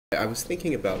I was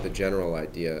thinking about the general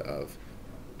idea of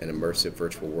an immersive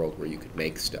virtual world where you could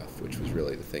make stuff, which was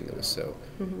really the thing that was so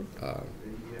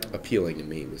appealing to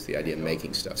me, was the idea of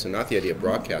making stuff. So not the idea of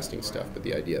broadcasting stuff, but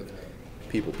the idea of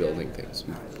people building things,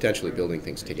 potentially building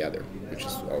things together, which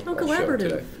is I'll show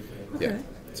today. Okay. Yeah.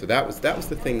 So that was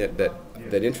the thing that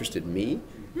interested me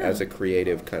as a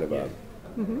creative kind of a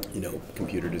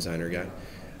computer designer guy,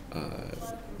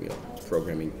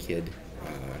 programming kid.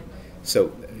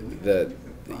 So the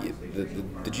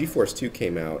GeForce 2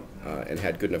 came out and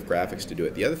had good enough graphics to do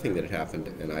it. The other thing that had happened,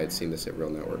 and I had seen this at Real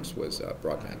Networks, was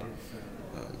broadband.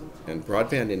 And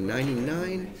broadband in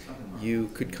 '99, you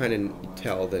could kind of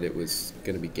tell that it was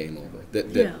going to be game over.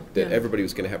 That everybody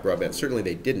was going to have broadband. Certainly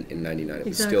they didn't in '99. It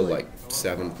was still like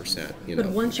 7%. But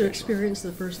once you experienced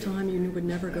the first time, you would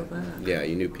never go back. Yeah,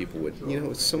 you knew people would. It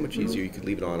was so much easier. You could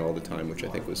leave it on all the time, which I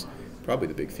think was probably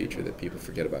the big feature that people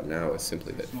forget about now, is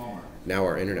simply that now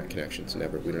our internet connections we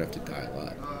don't have to dial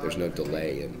up. There's no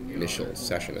delay in initial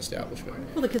session establishment.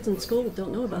 Well, the kids in school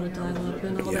don't know about a dial-up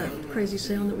and all that crazy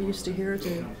sound that we used to hear.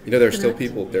 There are still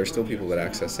people that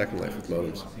access Second Life with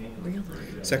modems. Really?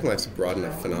 Second Life's a broad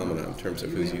enough phenomenon in terms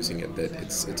of who's using it that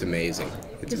it's amazing.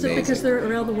 Is it because they're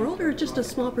around the world, or just a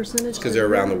small percentage? It's because they're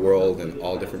around the world and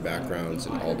all different backgrounds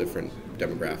and all different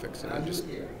demographics, and just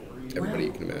everybody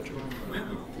you can imagine.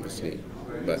 Wow. It's neat.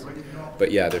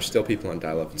 But yeah, there's still people on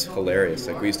dial-up. It's hilarious.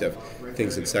 Like, we used to have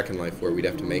things in Second Life where we'd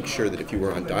have to make sure that if you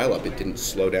were on dial-up, it didn't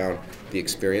slow down the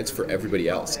experience for everybody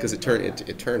else. Because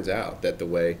it turns out that the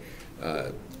way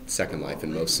Second Life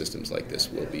and most systems like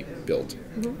this will be built,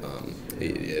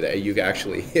 you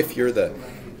actually, if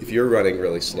you're running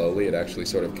really slowly, it actually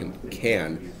sort of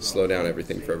can slow down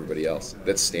everything for everybody else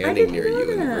that's standing near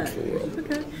you in the virtual world.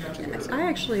 Okay. I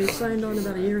actually signed on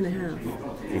about a year and a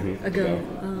half ago.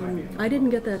 I didn't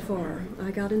get that far.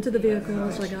 I got into the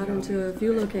vehicles, I got into a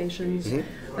few locations,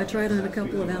 I tried on a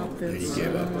couple of outfits,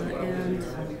 and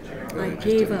I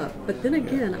gave up. But then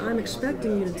again, I'm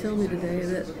expecting you to tell me today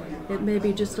that it may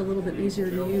be just a little bit easier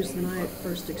to use than I at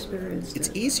first experienced. It's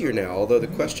easier now, although the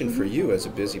question for you as a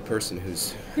busy person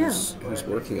who's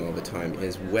working all the time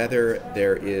is whether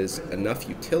there is enough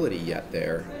utility yet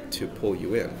there to pull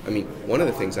you in. I mean, one of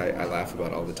the things I laugh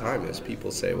about all the time is people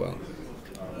say, well,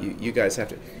 you guys have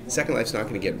to, Second Life's not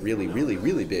going to get really, really,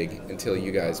 really big until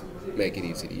you guys make it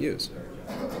easy to use.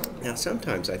 Now,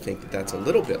 sometimes I think that that's a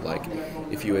little bit like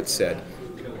if you had said,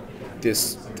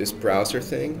 this browser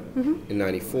thing in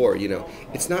 '94,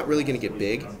 it's not really going to get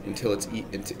big until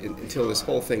until this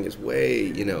whole thing is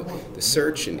way, the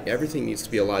search and everything needs to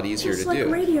be a lot easier to do. It's like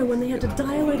radio when they had to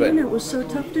dial it in; it was so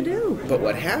tough to do. But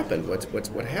what happened?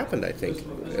 What happened? I think,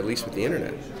 at least with the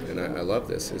internet, and I love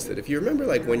this, is that if you remember,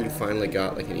 like when you finally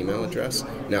got like an email address.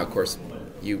 Now, of course,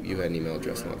 you had an email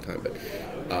address a long time, but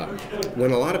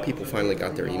when a lot of people finally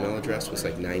got their email address was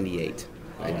like '98.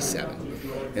 97.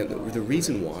 And the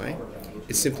reason why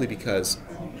is simply because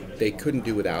they couldn't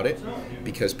do without it,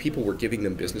 because people were giving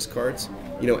them business cards,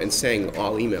 and saying,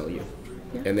 I'll email you.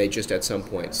 Yeah. And they just at some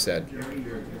point said,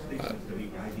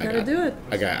 I gotta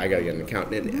get an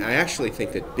account. And I actually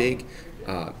think that big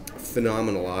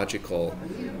phenomenological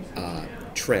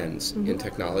trends in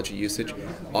technology usage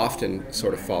often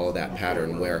sort of follow that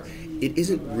pattern, where it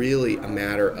isn't really a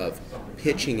matter of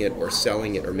pitching it or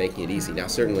selling it or making it easy. Now,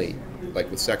 certainly,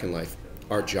 like with Second Life,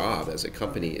 our job as a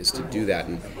company is to do that,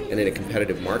 and in a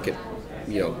competitive market,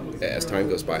 as time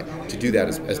goes by, to do that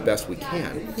as best we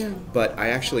can. Yeah. But I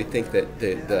actually think that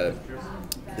the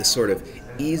sort of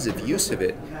ease of use of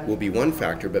it will be one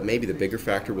factor, but maybe the bigger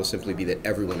factor will simply be that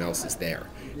everyone else is there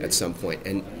at some point.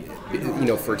 And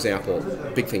for example,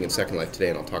 a big thing in Second Life today,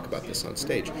 and I'll talk about this on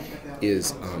stage,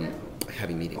 is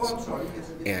having meetings.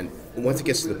 And once it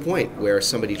gets to the point where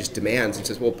somebody just demands and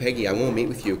says, well, Peggy, I won't meet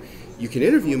with you. You can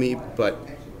interview me, but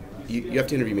you have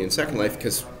to interview me in Second Life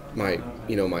because my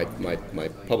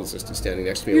publicist is standing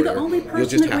next to me. You're the only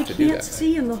person that we can't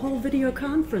see in the whole video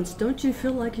conference. Don't you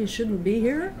feel like you shouldn't be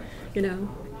here?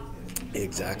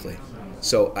 Exactly.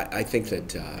 So I think that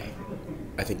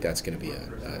that's going to be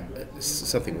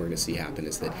something we're going to see happen,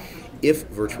 is that if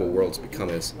virtual worlds become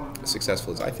as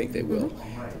successful as I think they will,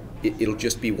 it'll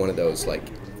just be one of those, like,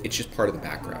 it's just part of the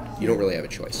background. You don't really have a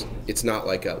choice. It's not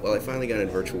like, well, I finally got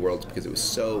into virtual worlds because it was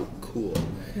so cool.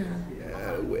 Yeah.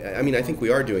 I think we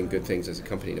are doing good things as a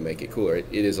company to make it cooler.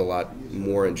 It is a lot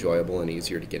more enjoyable and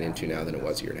easier to get into now than it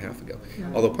was a year and a half ago.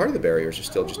 Yeah. Although part of the barriers are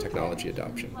still just technology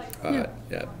adoption.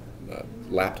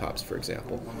 Laptops, for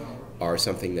example, are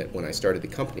something that when I started the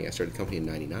company in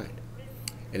 '99.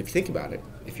 And if you think about it,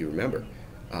 if you remember,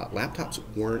 laptops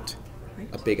weren't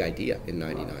a big idea in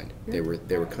 '99. They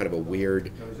were kind of a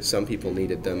weird. Some people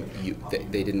needed them.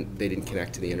 They didn't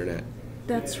connect to the internet.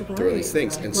 That's right. There were these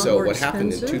things, and so what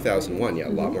happened in 2001? Yeah, a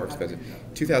lot more expensive.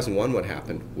 2001, what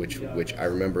happened, which I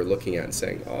remember looking at and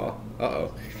saying,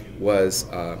 was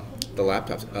the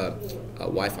laptops,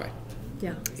 Wi-Fi.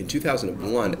 Yeah. In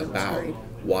 2001,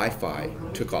 Wi-Fi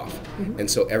took off, and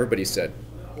so everybody said,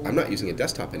 "I'm not using a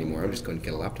desktop anymore. I'm just going to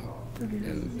get a laptop."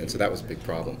 And so that was a big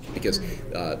problem because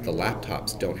the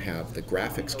laptops don't have the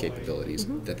graphics capabilities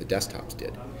that the desktops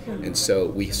did, and so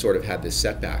we sort of had this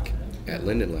setback at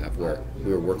Linden Lab where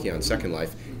we were working on Second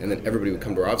Life, and then everybody would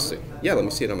come to our office and say, "Yeah, let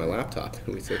me see it on my laptop."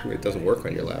 And we said, "It doesn't work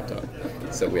on your laptop,"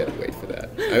 so we had to wait for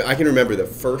that. I can remember the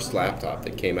first laptop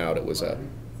that came out. I think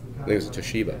it was a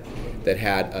Toshiba that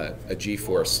had a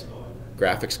GeForce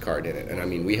graphics card in it, and I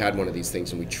mean, we had one of these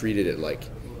things and we treated it like,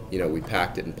 we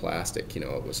packed it in plastic.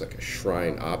 It was like a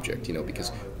shrine object,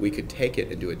 because we could take it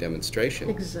and do a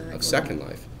demonstration of Second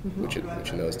Life, which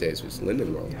in those days was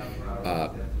Linden World,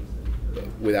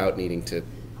 without needing to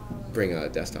bring a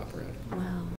desktop around. Wow.